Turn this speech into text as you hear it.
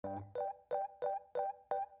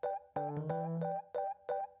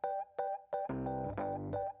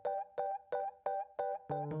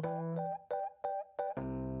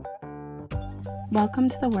Welcome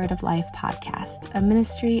to the Word of Life podcast, a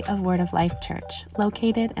ministry of Word of Life Church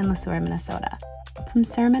located in Sueur, Minnesota. From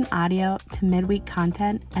sermon audio to midweek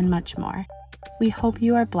content and much more, we hope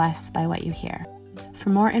you are blessed by what you hear. For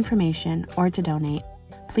more information or to donate,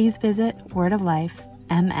 please visit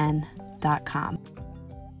wordoflifemn.com.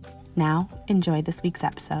 Now, enjoy this week's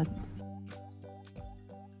episode.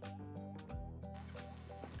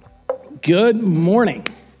 Good morning.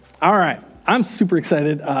 All right, I'm super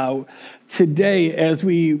excited today as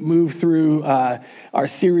we move through our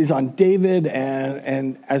series on David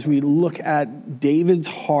and as we look at David's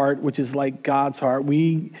heart, which is like God's heart.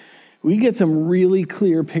 We get some really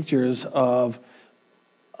clear pictures of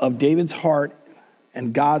David's heart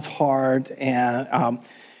and God's heart, and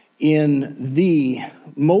in the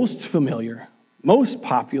most familiar, most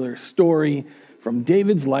popular story from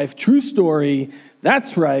David's life, true story.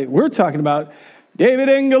 That's right, we're talking about David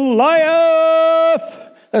and Goliath.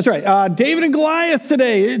 That's right, David and Goliath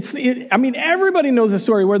today. Everybody knows the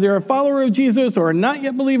story, whether you're a follower of Jesus or a not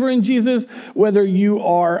yet believer in Jesus, whether you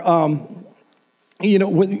are,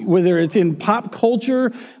 whether it's in pop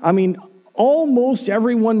culture. Almost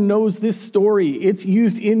everyone knows this story. It's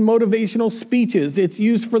used in motivational speeches. It's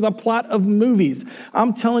used for the plot of movies.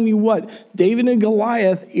 I'm telling you what, David and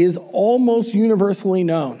Goliath is almost universally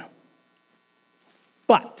known.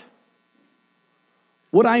 But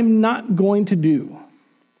what I'm not going to do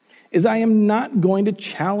is I am not going to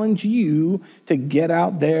challenge you to get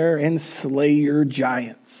out there and slay your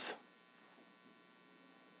giants.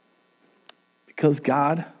 Because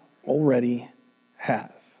God already has.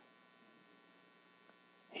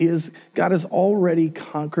 God has already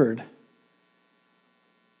conquered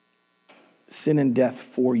sin and death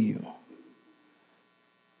for you.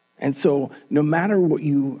 And so no matter what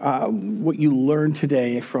you learn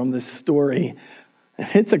today from this story, and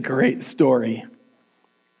it's a great story,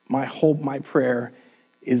 my hope, my prayer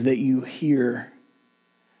is that you hear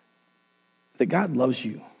that God loves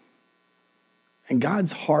you. And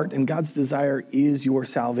God's heart and God's desire is your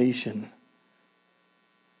salvation.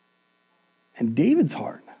 And David's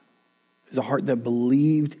heart is a heart that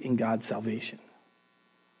believed in God's salvation.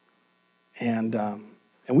 And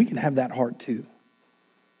we can have that heart too,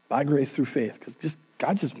 by grace through faith, because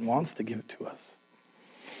God just wants to give it to us.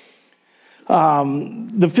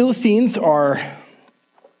 The Philistines are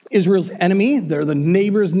Israel's enemy. They're the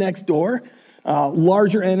neighbors next door.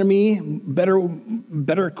 Larger enemy,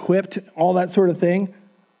 better equipped, all that sort of thing.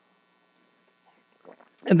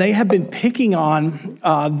 And they have been picking on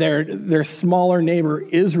their smaller neighbor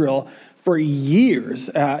Israel for years.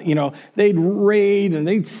 They'd raid and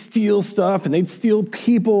they'd steal stuff and they'd steal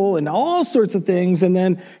people and all sorts of things. And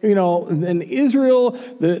then, then Israel,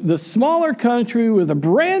 the smaller country with a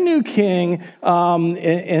brand new king,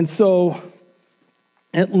 and so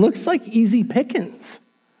it looks like easy pickings.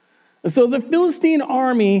 So the Philistine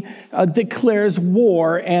army declares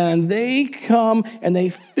war, and they come and they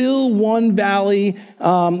fill one valley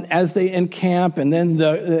as they encamp, and then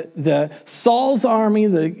the Saul's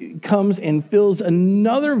army comes and fills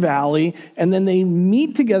another valley, and then they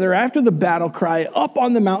meet together after the battle cry up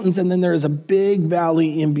on the mountains, and then there is a big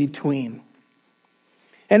valley in between.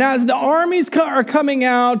 And as the armies are coming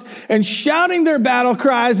out and shouting their battle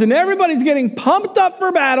cries and everybody's getting pumped up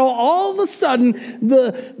for battle, all of a sudden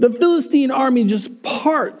the Philistine army just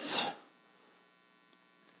parts.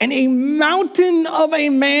 And a mountain of a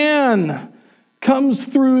man comes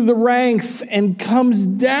through the ranks and comes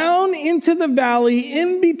down into the valley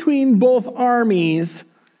in between both armies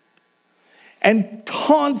and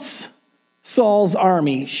taunts Saul's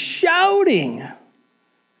army, shouting,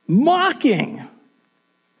 mocking.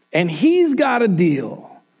 And he's got a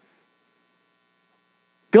deal.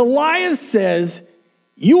 Goliath says,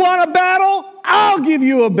 "You want a battle? I'll give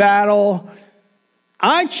you a battle.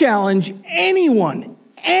 I challenge anyone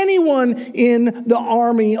in the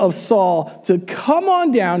army of Saul to come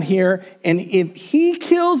on down here, and if he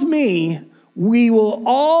kills me, we will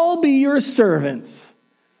all be your servants.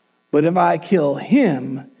 But if I kill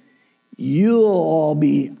him, you'll all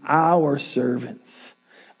be our servants.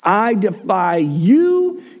 I defy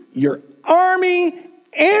you, your army,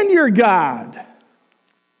 and your God."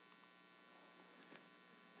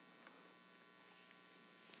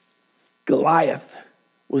 Goliath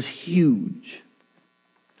was huge.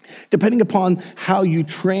 Depending upon how you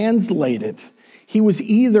translate it, he was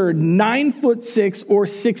either 9'6" or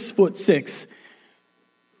 6'6".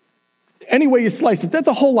 Any way you slice it, that's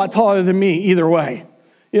a whole lot taller than me either way.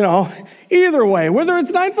 Either way, whether it's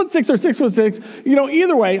 9'6" or 6'6",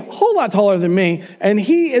 either way, a whole lot taller than me. And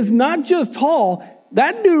he is not just tall,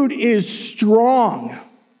 that dude is strong.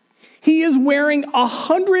 He is wearing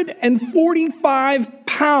 145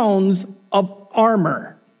 pounds of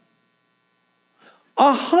armor.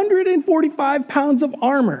 145 pounds of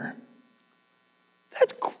armor.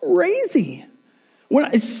 That's crazy.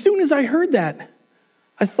 As soon as I heard that,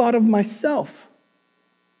 I thought of myself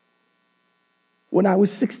when I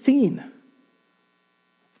was 16.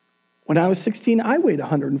 When I was 16, I weighed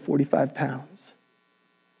 145 pounds.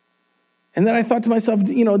 And then I thought to myself,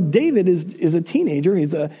 David is a teenager.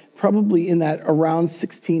 He's probably in that around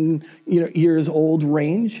 16 years old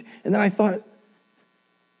range. And then I thought,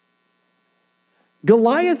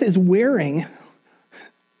 Goliath is wearing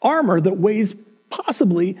armor that weighs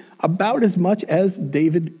possibly about as much as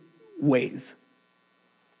David weighs.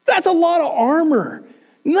 That's a lot of armor.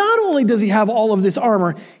 Not only does he have all of this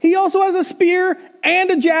armor, he also has a spear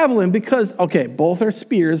and a javelin because, both are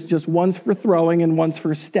spears, just one's for throwing and one's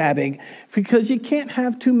for stabbing, because you can't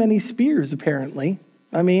have too many spears, apparently.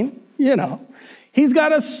 He's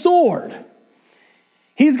got a sword.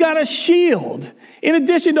 He's got a shield. In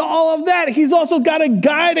addition to all of that, he's also got a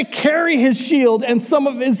guy to carry his shield and some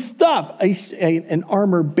of his stuff, an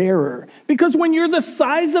armor bearer. Because when you're the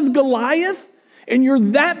size of Goliath, and you're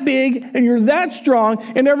that big, and you're that strong,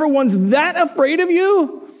 and everyone's that afraid of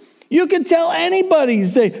you, you can tell anybody,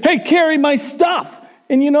 say, hey, carry my stuff.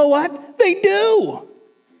 And you know what? They do.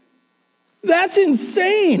 That's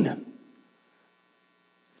insane.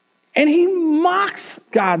 And he mocks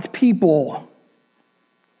God's people.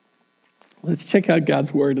 Let's check out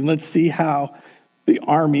God's word, and let's see how the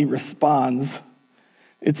army responds.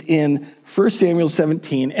 It's in 1 Samuel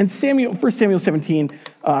 17. And 1 Samuel 17,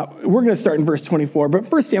 we're going to start in verse 24,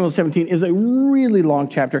 but 1 Samuel 17 is a really long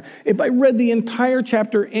chapter. If I read the entire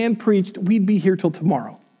chapter and preached, we'd be here till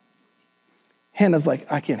tomorrow. Hannah's like,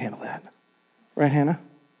 I can't handle that. Right, Hannah?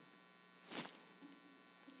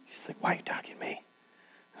 She's like, why are you talking to me?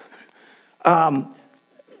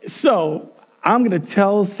 So I'm going to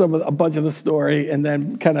tell a bunch of the story and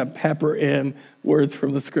then kind of pepper in words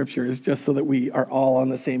from the scriptures just so that we are all on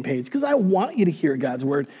the same page. Because I want you to hear God's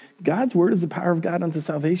word. God's word is the power of God unto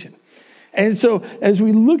salvation. And so as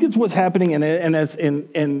we look at what's happening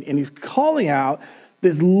and he's calling out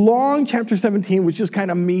this long chapter 17, which just kind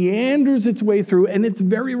of meanders its way through, and it's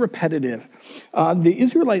very repetitive. The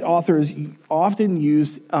Israelite authors often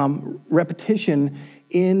use repetition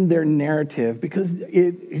in their narrative because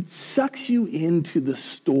it sucks you into the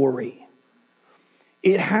story.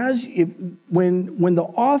 It has, when the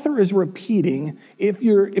author is repeating, if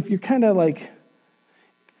you're kind of like,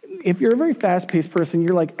 if you're a very fast-paced person,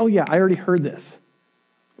 you're like, oh yeah, I already heard this,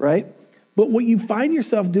 right? But what you find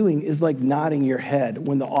yourself doing is like nodding your head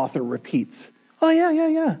when the author repeats. Oh yeah.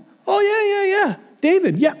 Oh yeah.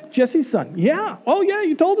 David, yeah, Jesse's son. Yeah. Oh yeah,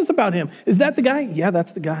 you told us about him. Is that the guy? Yeah,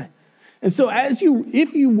 that's the guy. And so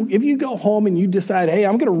if you go home and you decide, hey,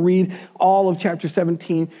 I'm going to read all of chapter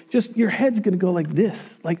 17, just your head's going to go like this.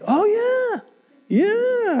 Like, oh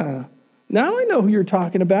yeah. Now I know who you're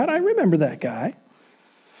talking about. I remember that guy.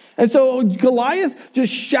 And so Goliath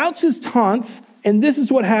just shouts his taunts, and this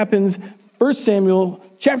is what happens. 1 Samuel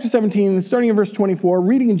chapter 17, starting in verse 24,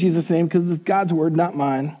 reading in Jesus' name because it's God's word, not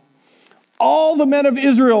mine. All the men of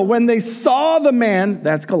Israel, when they saw the man,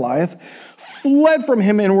 that's Goliath, fled from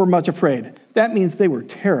him and were much afraid. That means they were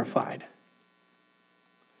terrified.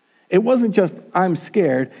 It wasn't just, I'm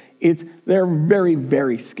scared. It's, they're very,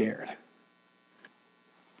 very scared.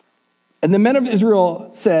 And the men of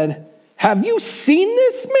Israel said, have you seen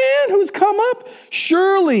this man who's come up?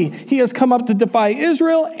 Surely he has come up to defy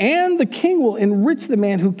Israel, and the king will enrich the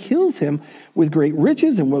man who kills him with great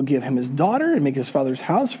riches and will give him his daughter and make his father's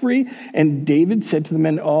house free. And David said to the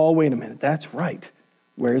men, oh, wait a minute, that's right.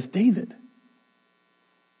 Where's David?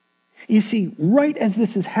 You see, right as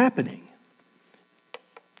this is happening,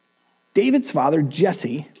 David's father,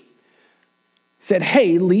 Jesse, said,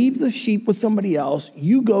 hey, leave the sheep with somebody else.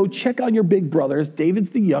 You go check on your big brothers. David's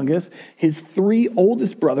the youngest. His 3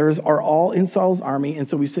 oldest brothers are all in Saul's army. And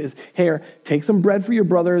so he says, here, take some bread for your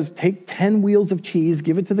brothers. Take 10 wheels of cheese.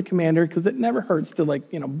 Give it to the commander, because it never hurts to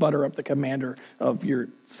butter up the commander of your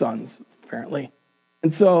sons, apparently.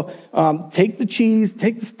 And so take the cheese,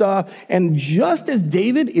 take the stuff. And just as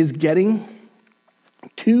David is getting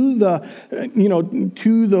to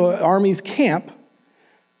the army's camp,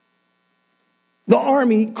 the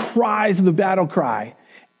army cries the battle cry.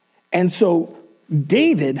 And so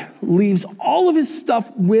David leaves all of his stuff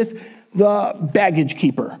with the baggage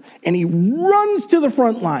keeper, and he runs to the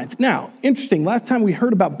front lines. Now, interesting, last time we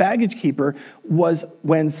heard about baggage keeper was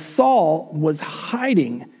when Saul was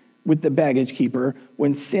hiding with the baggage keeper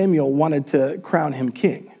when Samuel wanted to crown him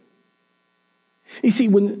king. You see,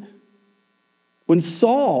 when When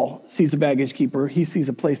Saul sees a baggage keeper, he sees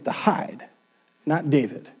a place to hide, not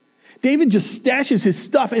David. David just stashes his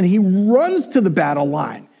stuff and he runs to the battle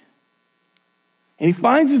line. And he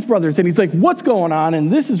finds his brothers and he's like, what's going on?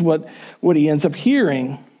 And this is what he ends up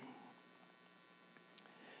hearing.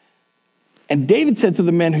 And David said to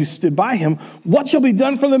the men who stood by him, what shall be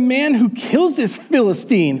done for the man who kills this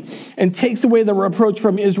Philistine and takes away the reproach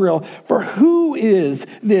from Israel? For who is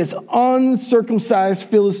this uncircumcised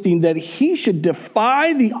Philistine that he should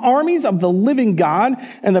defy the armies of the living God?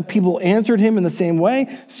 And the people answered him in the same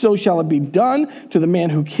way, so shall it be done to the man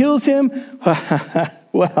who kills him.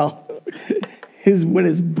 Well, when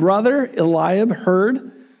his brother Eliab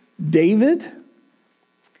heard David,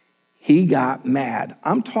 he got mad.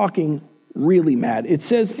 I'm talking really mad. It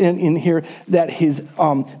says in here that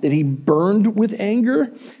that he burned with anger,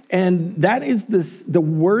 and that is the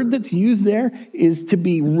word that's used there is to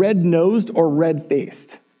be red-nosed or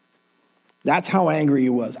red-faced. That's how angry he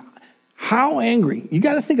was. How angry? You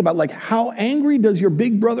got to think about, like, how angry does your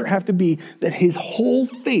big brother have to be that his whole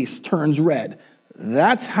face turns red?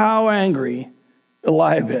 That's how angry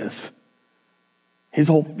Eliab is. His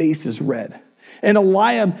whole face is red. And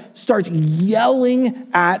Eliab starts yelling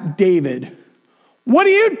at David. What are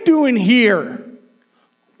you doing here?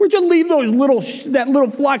 Where'd you leave that little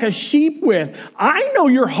flock of sheep with? I know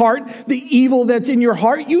your heart, the evil that's in your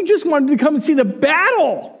heart. You just wanted to come and see the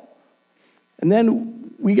battle. And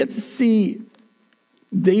then we get to see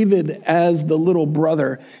David as the little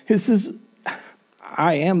brother.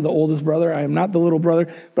 I am the oldest brother. I am not the little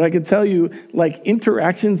brother. But I can tell you, like,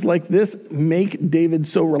 interactions like this make David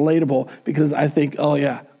so relatable because I think, oh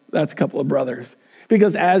yeah, that's a couple of brothers.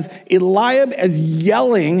 Because as Eliab is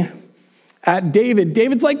yelling at David,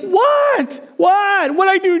 David's like, what? What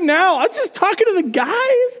I do now? I'm just talking to the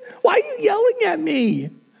guys. Why are you yelling at me?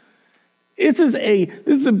 This is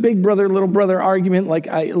a big brother, little brother argument like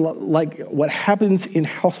what happens in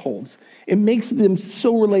households. It makes them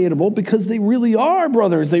so relatable because they really are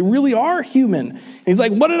brothers. They really are human. And he's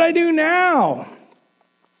like, what did I do now?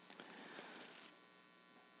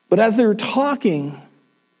 But as they were talking,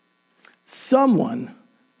 someone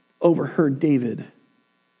overheard David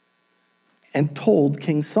and told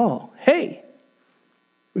King Saul, hey,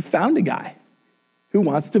 we found a guy who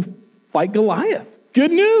wants to fight Goliath.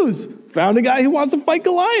 Good news. Found a guy who wants to fight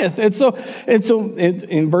Goliath. And so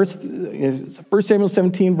in 1 Samuel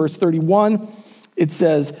 17, verse 31, it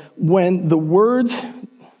says, when the words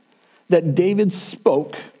that David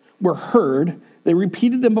spoke were heard, they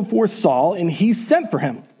repeated them before Saul, and he sent for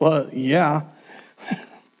him. Well, yeah.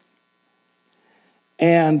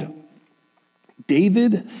 And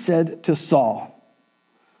David said to Saul,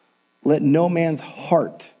 let no man's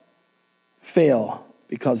heart fail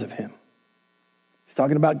because of him. He's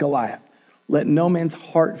talking about Goliath. Let no man's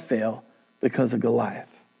heart fail because of Goliath.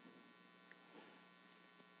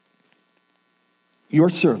 Your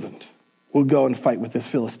servant will go and fight with this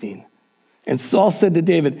Philistine. And Saul said to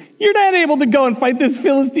David, you're not able to go and fight this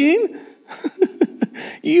Philistine.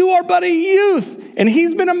 You are but a youth, and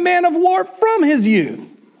he's been a man of war from his youth.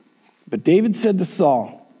 But David said to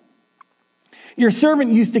Saul, your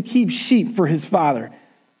servant used to keep sheep for his father.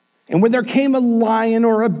 And when there came a lion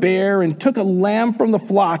or a bear and took a lamb from the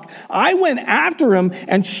flock, I went after him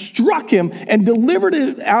and struck him and delivered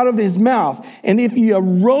it out of his mouth. And if he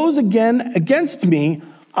arose again against me,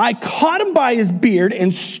 I caught him by his beard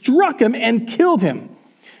and struck him and killed him.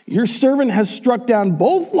 Your servant has struck down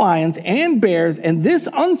both lions and bears, and this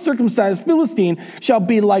uncircumcised Philistine shall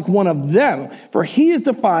be like one of them, for he has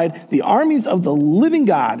defied the armies of the living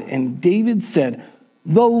God. And David said,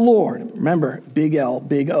 the Lord, remember, big L,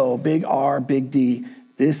 big O, big R, big D,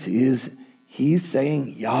 he's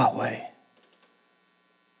saying Yahweh.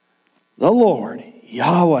 The Lord,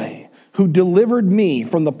 Yahweh, who delivered me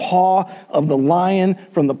from the paw of the lion,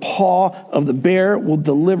 from the paw of the bear, will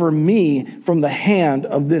deliver me from the hand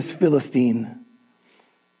of this Philistine.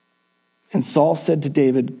 And Saul said to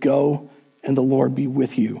David, go, and the Lord be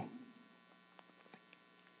with you.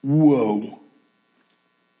 Whoa.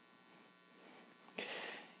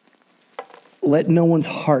 Let no one's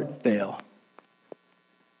heart fail.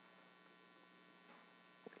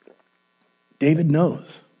 David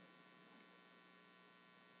knows.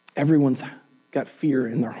 Everyone's got fear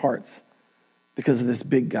in their hearts because of this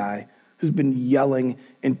big guy who's been yelling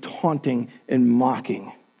and taunting and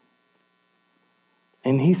mocking.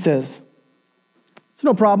 And he says, it's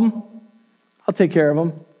no problem. I'll take care of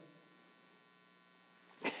him.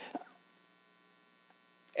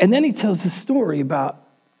 And then he tells this story about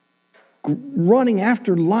running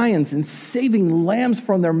after lions and saving lambs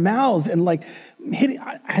from their mouths and like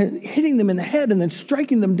hitting them in the head and then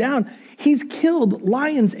striking them down. He's killed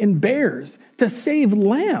lions and bears to save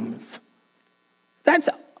lambs. That's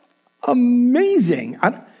amazing.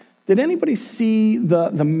 Did anybody see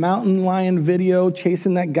the mountain lion video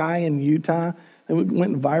chasing that guy in Utah? It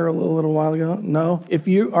went viral a little while ago. No? If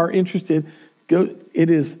you are interested, go.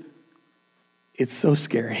 It's so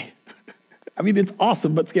scary. I mean, it's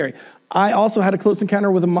awesome, but scary. I also had a close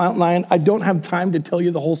encounter with a mountain lion. I don't have time to tell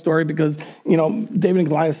you the whole story because, David and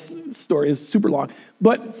Goliath's story is super long.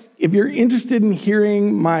 But if you're interested in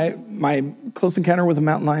hearing my close encounter with a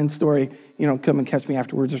mountain lion story, come and catch me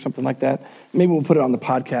afterwards or something like that. Maybe we'll put it on the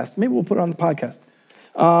podcast.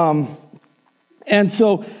 And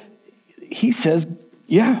so he says,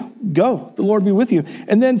 yeah, go. The Lord be with you.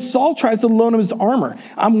 And then Saul tries to loan him his armor.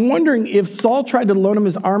 I'm wondering if Saul tried to loan him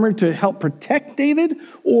his armor to help protect David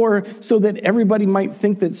or so that everybody might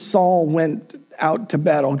think that Saul went out to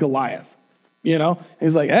battle Goliath.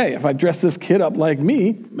 He's like, hey, if I dress this kid up like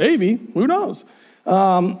me, maybe, who knows?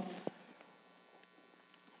 And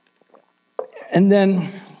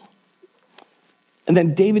then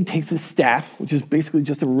David takes his staff, which is basically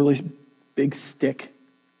just a really big stick,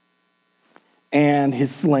 and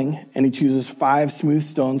his sling, and he chooses 5 smooth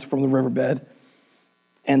stones from the riverbed.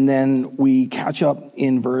 And then we catch up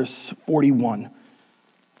in verse 41.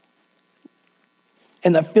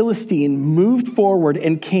 And the Philistine moved forward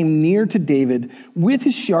and came near to David with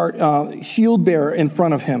his shield bearer in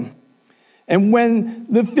front of him. And when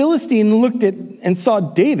the Philistine looked at and saw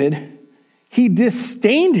David, he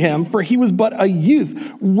disdained him, for he was but a youth,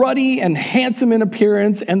 ruddy and handsome in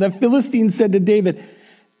appearance. And the Philistine said to David,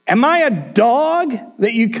 am I a dog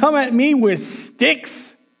that you come at me with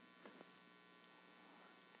sticks?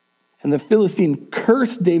 And the Philistine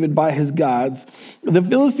cursed David by his gods. The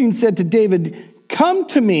Philistine said to David, come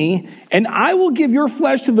to me, and I will give your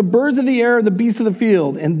flesh to the birds of the air and the beasts of the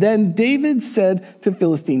field. And then David said to the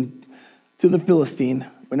Philistine,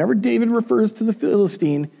 whenever David refers to the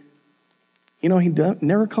Philistine, he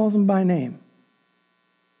never calls him by name.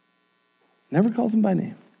 Never calls him by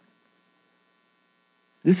name.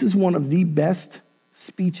 This is one of the best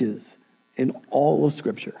speeches in all of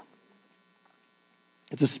Scripture.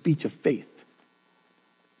 It's a speech of faith.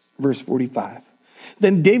 Verse 45.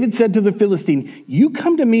 Then David said to the Philistine, you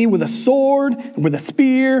come to me with a sword, and with a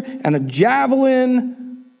spear, and a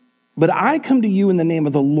javelin, but I come to you in the name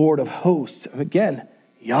of the Lord of hosts. Again,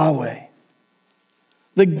 Yahweh,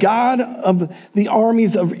 the God of the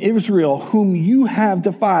armies of Israel, whom you have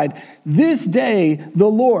defied. This day, the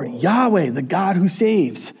Lord, Yahweh, the God who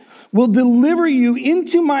saves, will deliver you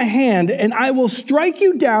into my hand, and I will strike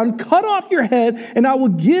you down, cut off your head, and I will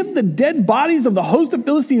give the dead bodies of the host of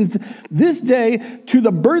Philistines this day to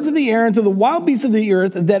the birds of the air and to the wild beasts of the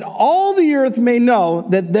earth, that all the earth may know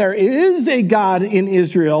that there is a God in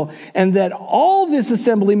Israel, and that all this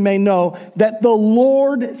assembly may know that the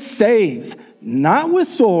Lord saves. Not with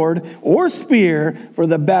sword or spear, for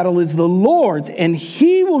the battle is the Lord's, and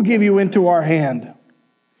he will give you into our hand.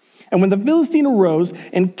 And when the Philistine arose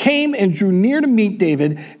and came and drew near to meet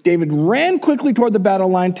David, David ran quickly toward the battle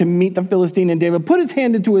line to meet the Philistine, and David put his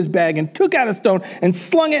hand into his bag and took out a stone and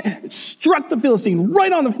slung it, struck the Philistine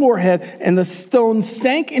right on the forehead, and the stone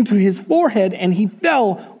sank into his forehead, and he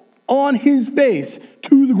fell on his face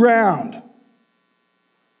to the ground.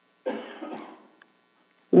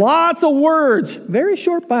 Lots of words. Very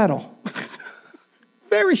short battle.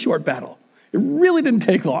 Very short battle. It really didn't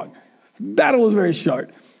take long. The battle was very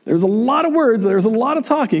short. There was a lot of words. There was a lot of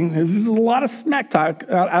talking. There was just a lot of smack talk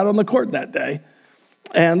out on the court that day.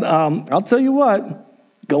 And I'll tell you what,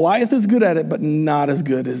 Goliath is good at it, but not as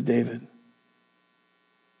good as David.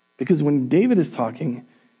 Because when David is talking,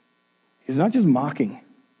 he's not just mocking.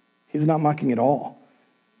 He's not mocking at all.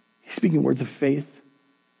 He's speaking words of faith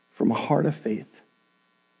from a heart of faith.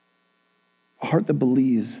 A heart that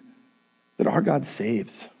believes that our God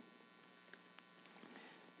saves.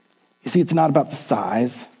 You see, it's not about the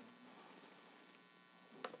size.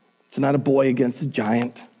 It's not a boy against a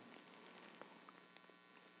giant.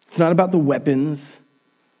 It's not about the weapons,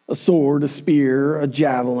 a sword, a spear, a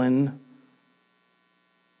javelin,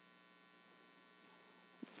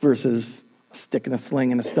 versus a stick and a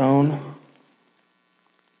sling and a stone.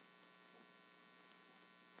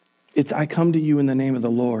 It's, I come to you in the name of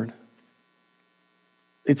the Lord.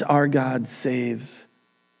 It's our God saves.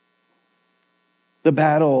 The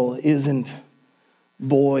battle isn't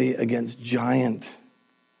boy against giant.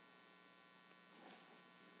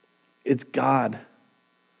 It's God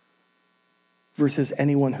versus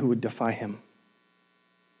anyone who would defy him.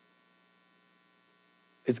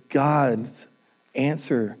 It's God's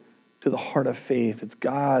answer to the heart of faith. It's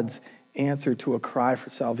God's answer to a cry for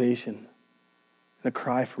salvation and a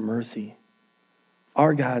cry for mercy.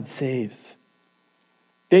 Our God saves.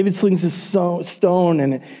 David slings his stone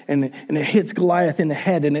and it hits Goliath in the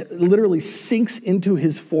head, and it literally sinks into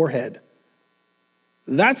his forehead.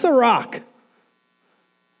 That's a rock.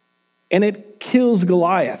 And it kills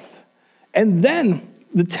Goliath. And then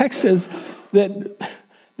the text says that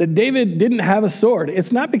David didn't have a sword.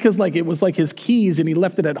 It's not because it was his keys and he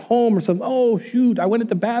left it at home or something. Oh, shoot, I went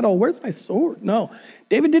into battle. Where's my sword? No,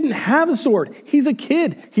 David didn't have a sword. He's a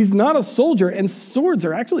kid. He's not a soldier. And swords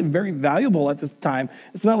are actually very valuable at this time.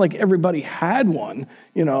 It's not like everybody had one,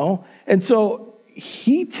 And so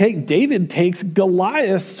David takes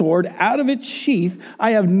Goliath's sword out of its sheath.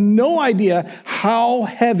 I have no idea how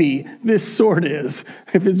heavy this sword is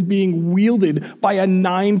if it's being wielded by a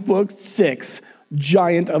 9'6"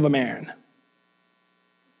 giant of a man.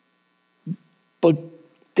 But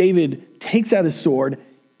David takes out his sword,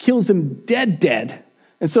 kills him dead.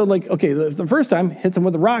 And so the first time, hits him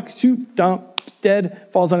with a rock, shoot, dump, dead,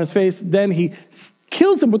 falls on his face. Then he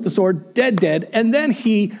kills him with the sword, dead. And then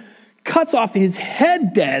he cuts off his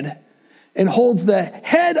head dead and holds the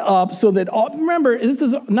head up so that, remember, this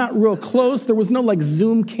is not real close. There was no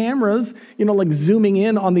zoom cameras, zooming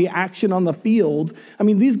in on the action on the field. I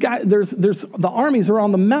mean, these guys, there's the armies are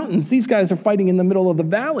on the mountains. These guys are fighting in the middle of the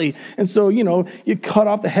valley. And so, you cut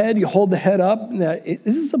off the head, you hold the head up.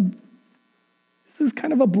 This is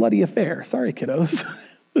kind of a bloody affair. Sorry, kiddos.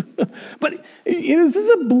 But this is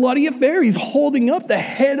a bloody affair. He's holding up the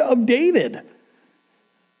head of David.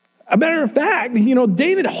 A matter of fact,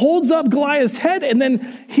 David holds up Goliath's head and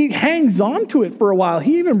then he hangs on to it for a while.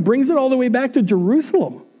 He even brings it all the way back to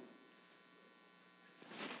Jerusalem.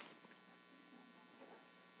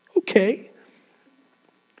 Okay.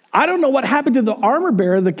 I don't know what happened to the armor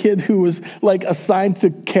bearer, the kid who was assigned to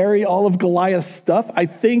carry all of Goliath's stuff. I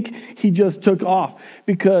think he just took off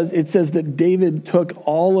because it says that David took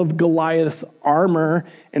all of Goliath's armor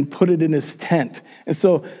and put it in his tent. And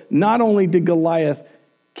so not only did Goliath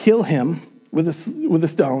kill him with a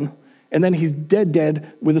stone, and then he's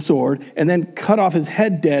dead with a sword, and then cut off his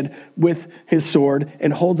head dead with his sword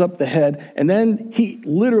and holds up the head, and then he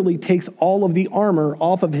literally takes all of the armor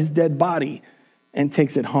off of his dead body and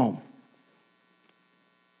takes it home.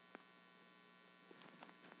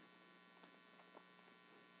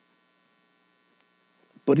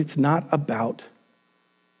 But it's not about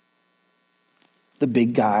the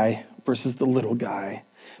big guy versus the little guy.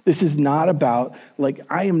 This is not about,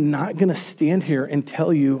 I am not going to stand here and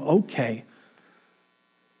tell you, okay,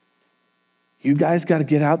 you guys got to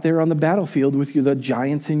get out there on the battlefield with the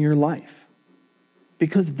giants in your life.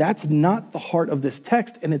 Because that's not the heart of this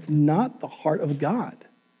text, and it's not the heart of God.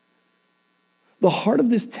 The heart of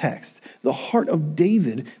this text, the heart of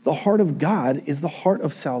David, the heart of God is the heart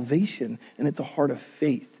of salvation, and it's a heart of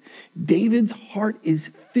faith. David's heart is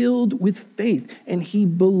filled with faith, and he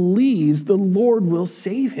believes the Lord will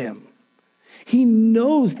save him. He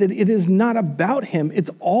knows that it is not about him. It's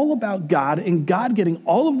all about God and God getting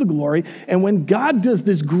all of the glory. And when God does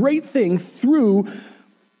this great thing through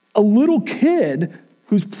a little kid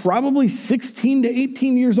who's probably 16 to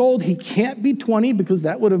 18 years old, he can't be 20 because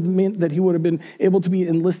that would have meant that he would have been able to be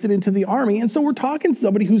enlisted into the army. And so we're talking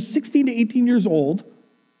somebody who's 16 to 18 years old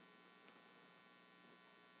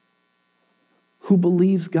who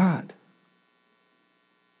believes God,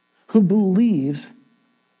 who believes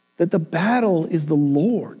that the battle is the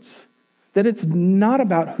Lord's, that it's not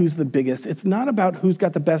about who's the biggest, it's not about who's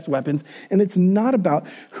got the best weapons, and it's not about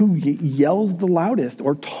who yells the loudest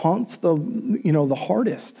or taunts the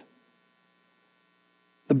hardest.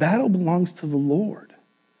 The battle belongs to the Lord,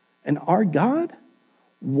 and our God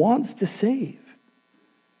wants to save.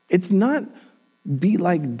 It's not be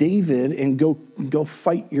like David and go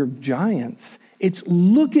fight your giants. It's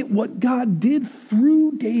look at what God did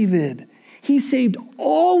through David. He saved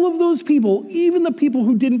all of those people, even the people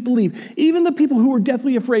who didn't believe, even the people who were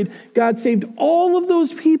deathly afraid. God saved all of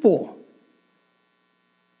those people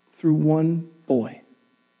through one boy.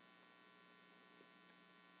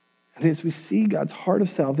 And as we see God's heart of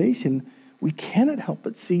salvation, we cannot help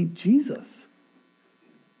but see Jesus.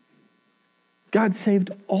 God saved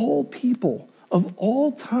all people of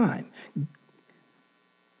all time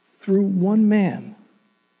through one man,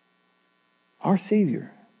 our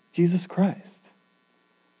Savior, Jesus Christ.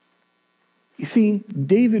 You see,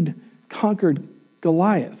 David conquered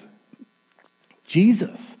Goliath.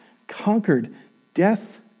 Jesus conquered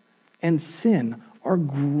death and sin, our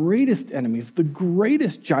greatest enemies, the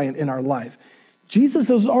greatest giant in our life. Jesus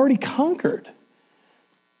has already conquered.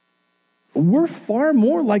 We're far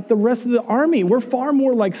more like the rest of the army. We're far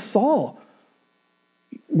more like Saul.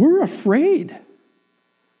 we're afraid.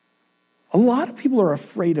 A lot of people are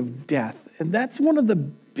afraid of death, and that's one of the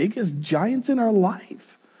biggest giants in our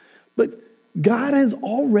life. But God has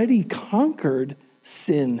already conquered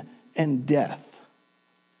sin and death.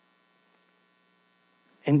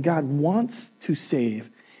 And God wants to save.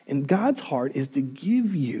 And God's heart is to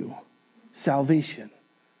give you salvation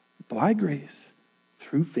by grace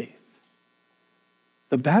through faith.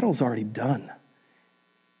 The battle's already done.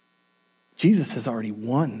 Jesus has already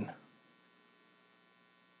won.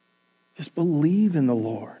 Just believe in the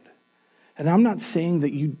Lord. And I'm not saying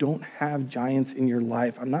that you don't have giants in your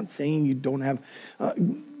life. I'm not saying you don't have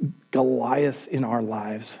Goliaths in our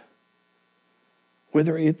lives.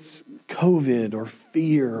 Whether it's COVID or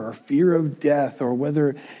fear of death, or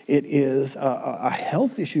whether it is a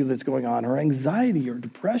health issue that's going on, or anxiety or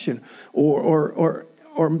depression, or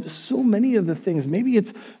so many of the things. Maybe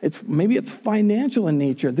it's financial in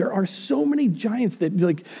nature. There are so many giants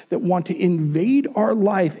that want to invade our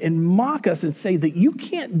life and mock us and say that you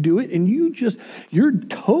can't do it and you're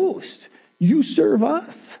toast. You serve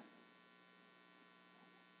us.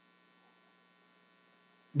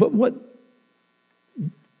 But what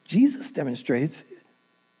Jesus demonstrates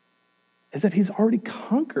is that he's already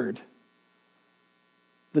conquered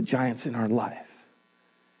the giants in our life,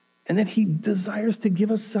 and that he desires to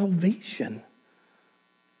give us salvation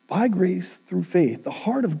by grace through faith. The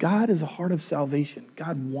heart of God is a heart of salvation.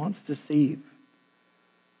 God wants to save.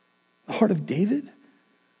 The heart of David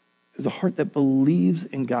is a heart that believes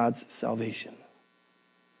in God's salvation.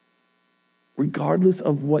 Regardless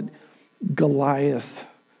of what Goliaths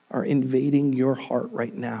are invading your heart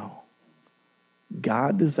right now,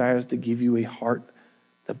 God desires to give you a heart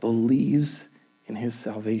that believes in his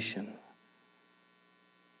salvation.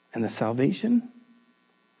 And the salvation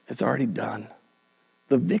is already done.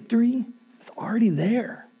 The victory is already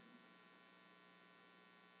there.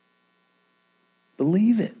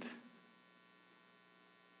 Believe it.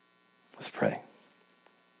 Let's pray.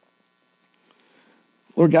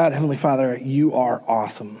 Lord God, Heavenly Father, you are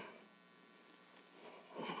awesome.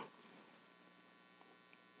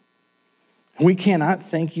 We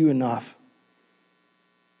cannot thank you enough.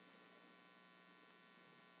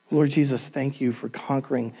 Lord Jesus, thank you for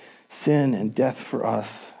conquering sin and death for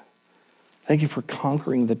us. Thank you for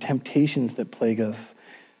conquering the temptations that plague us.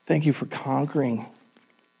 Thank you for conquering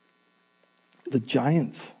the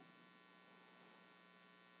giants.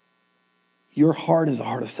 Your heart is a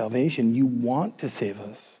heart of salvation. You want to save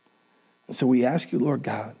us. And so we ask you, Lord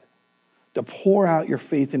God, to pour out your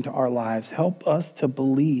faith into our lives. Help us to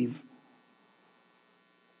believe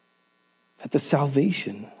that the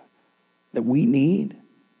salvation that we need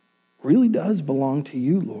really does belong to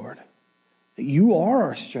you, Lord. That you are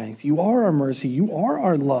our strength. You are our mercy. You are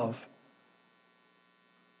our love.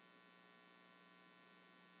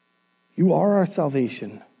 You are our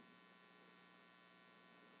salvation.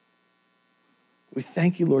 We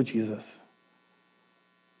thank you, Lord Jesus,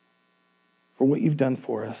 for what you've done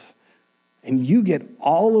for us. And you get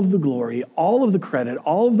all of the glory, all of the credit,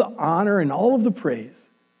 all of the honor, and all of the praise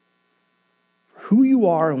for who you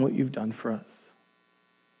are and what you've done for us.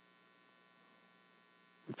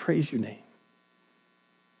 We praise your name.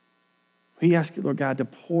 We ask you, Lord God, to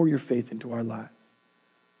pour your faith into our lives.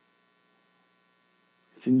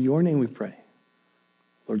 It's in your name we pray.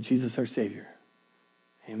 Lord Jesus, our Savior.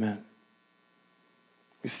 Amen.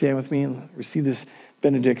 You stand with me and receive this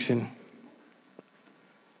benediction.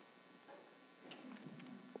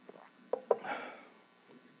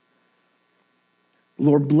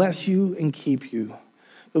 Lord bless you and keep you.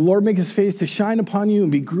 The Lord make his face to shine upon you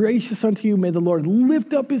and be gracious unto you. May the Lord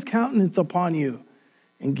lift up his countenance upon you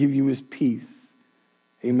and give you his peace.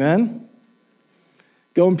 Amen.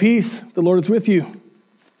 Go in peace. The Lord is with you.